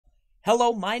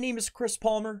Hello, my name is Chris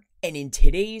Palmer, and in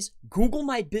today's Google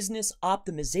My Business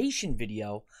optimization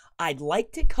video, I'd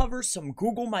like to cover some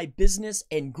Google My Business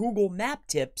and Google Map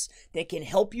tips that can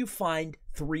help you find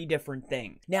three different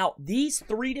things. Now, these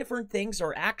three different things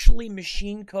are actually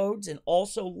machine codes and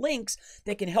also links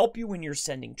that can help you when you're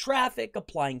sending traffic,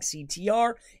 applying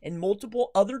CTR, and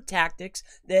multiple other tactics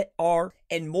that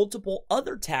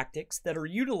are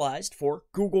utilized for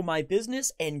Google My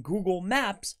Business and Google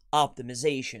Maps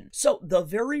optimization. So the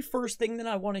very first thing that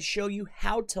I want to show you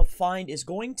how to find is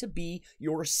going to be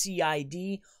your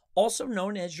CID, also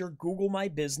known as your Google My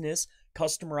Business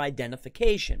customer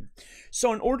identification.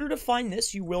 So in order to find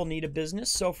this, you will need a business.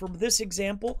 So for this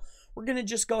example, we're going to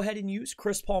just go ahead and use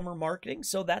Chris Palmer Marketing.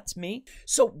 So that's me.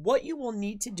 So what you will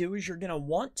need to do is you're going to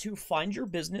want to find your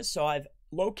business. So I've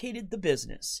located the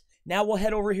business. Now we'll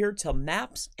head over here to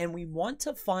Maps and we want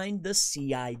to find the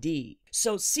CID.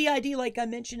 So CID, like I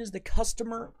mentioned, is the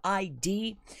customer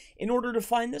ID. In order to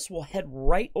find this, we'll head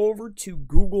right over to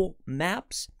Google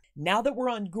Maps. Now that we're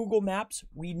on Google Maps,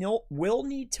 we'll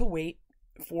need to wait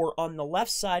for on the left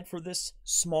side for this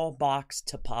small box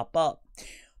to pop up.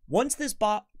 Once this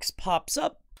box pops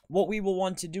up, what we will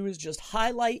want to do is just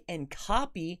highlight and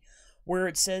copy where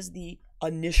it says the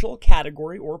initial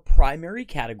category or primary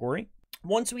category.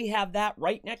 Once we have that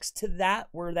right next to that,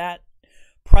 where that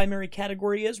primary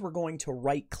category is, we're going to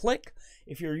right click.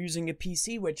 If you're using a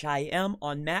PC, which I am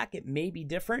on Mac, it may be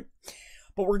different,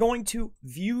 but we're going to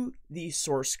view the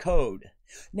source code.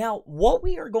 Now, what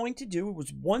we are going to do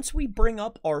is once we bring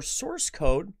up our source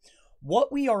code,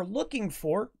 what we are looking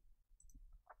for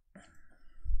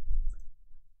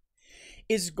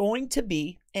is going to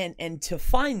be, and to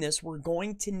find this, we're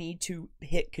going to need to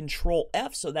hit Control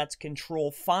F. So that's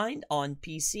Control Find on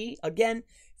PC. Again,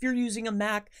 if you're using a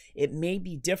Mac, it may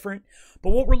be different,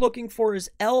 but what we're looking for is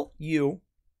LU.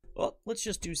 Well, let's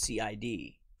just do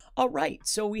CID. All right,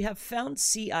 so we have found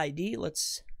CID.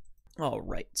 All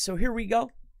right, so here we go.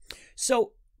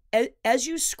 So as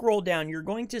you scroll down, you're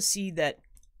going to see that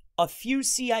a few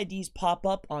CIDs pop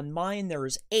up. On mine, there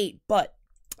is 8, but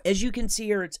as you can see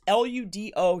here, it's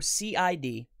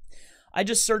LUDO-CID. I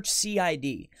just searched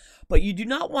CID, but you do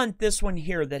not want this one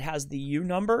here that has the U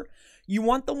number. You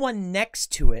want the one next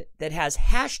to it that has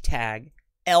hashtag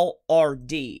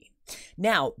LRD.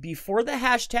 Now, before the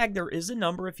hashtag, there is a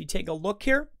number. If you take a look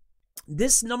here,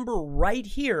 this number right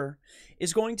here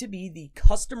is going to be the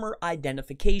customer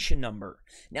identification number.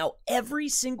 Now, every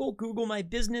single Google My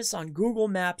Business on Google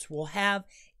Maps will have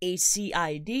a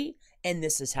CID, and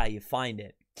this is how you find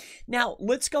it. Now,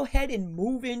 let's go ahead and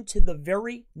move into the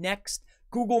very next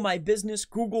Google My Business,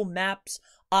 Google Maps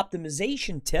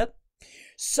optimization tip.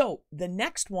 So the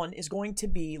next one is going to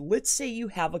be, let's say you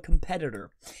have a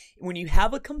competitor. When you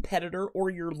have a competitor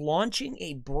or you're launching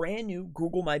a brand new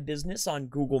Google My Business on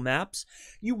Google Maps,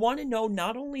 you want to know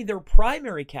not only their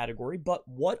primary category, but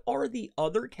what are the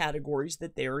other categories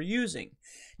that they are using.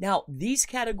 Now, these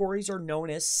categories are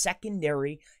known as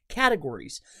secondary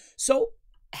categories. So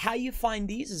how you find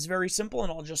these is very simple,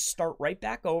 and I'll just start right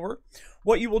back over.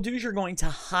 What you will do is you're going to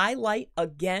highlight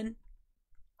again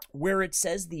where it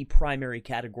says the primary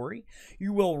category.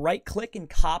 You will right click and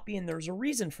copy, and there's a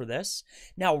reason for this.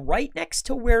 Now, right next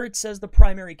to where it says the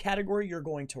primary category, you're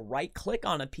going to right click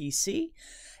on a PC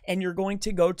and you're going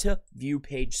to go to View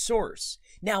Page Source.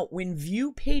 Now, when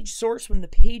the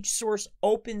page source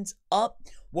opens up,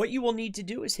 what you will need to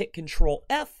do is hit Control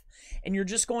F, and you're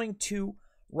just going to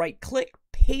right click,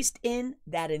 paste in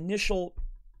that initial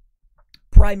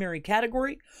primary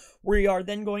category. We are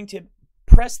then going to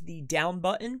press the down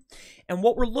button, and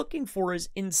what we're looking for is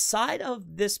inside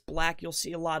of this black, you'll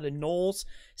see a lot of nulls.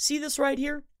 See this right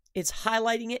here? It's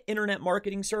highlighting it, Internet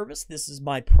Marketing Service. This is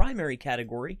my primary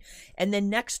category, and then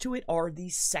next to it are the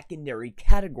secondary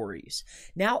categories.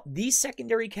 Now, these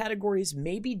secondary categories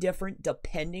may be different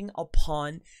depending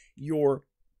upon your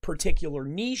particular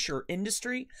niche or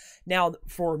industry. Now,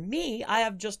 for me, I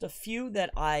have just a few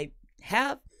that I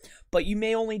have, but you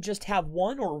may only just have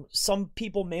one, or some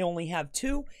people may only have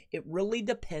 2. It really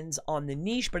depends on the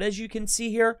niche. But as you can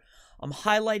see here, I'm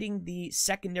highlighting the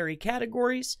secondary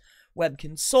categories: web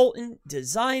consultant,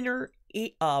 designer,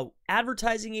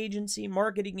 advertising agency,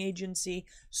 marketing agency,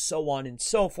 so on and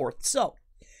so forth. So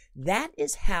that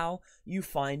is how you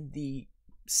find the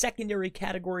secondary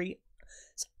category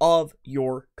of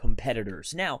your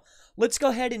competitors. Now, let's go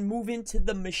ahead and move into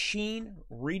the machine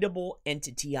readable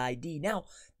entity ID. Now,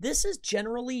 this is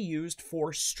generally used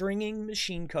for stringing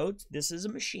machine codes. This is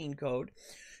a machine code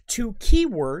to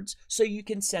keywords so you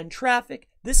can send traffic.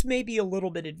 This may be a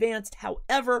little bit advanced.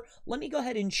 However, let me go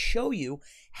ahead and show you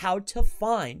how to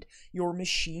find your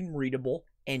machine readable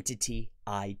entity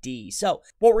ID. So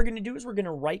what we're going to do is we're going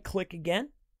to right click again,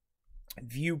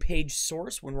 view page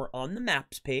source when we're on the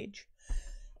maps page.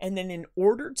 And then in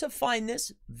order to find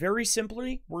this, very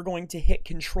simply, we're going to hit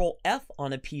Control F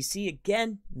on a PC.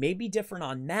 Again, maybe different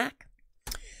on Mac.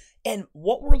 And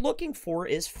what we're looking for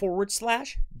is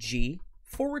 /G/.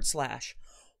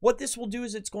 What this will do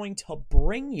is it's going to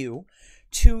bring you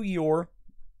to your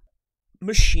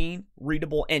machine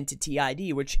readable entity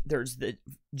ID, which there's the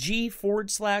G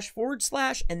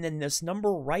 // and then this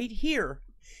number right here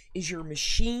is your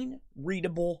machine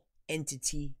readable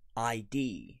entity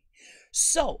ID.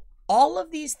 So all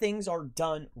of these things are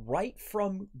done right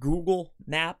from Google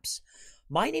Maps.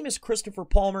 My name is Christopher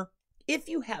Palmer. If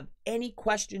you have any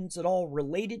questions at all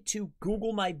related to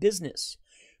Google My Business,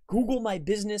 Google My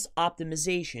Business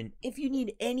optimization, if you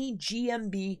need any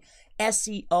GMB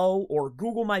SEO or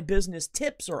Google My Business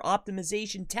tips or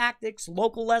optimization tactics,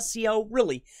 local SEO,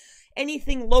 really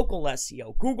anything local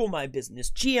SEO, Google My Business,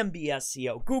 GMB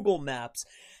SEO, Google Maps,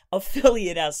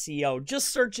 affiliate SEO, just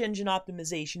search engine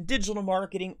optimization, digital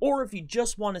marketing, or if you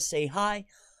just want to say hi,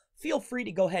 feel free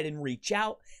to go ahead and reach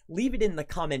out, leave it in the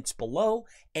comments below,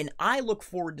 and I look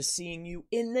forward to seeing you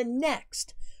in the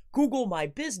next Google My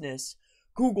Business,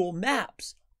 Google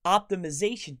Maps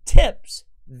optimization tips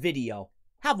video.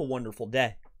 Have a wonderful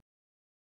day.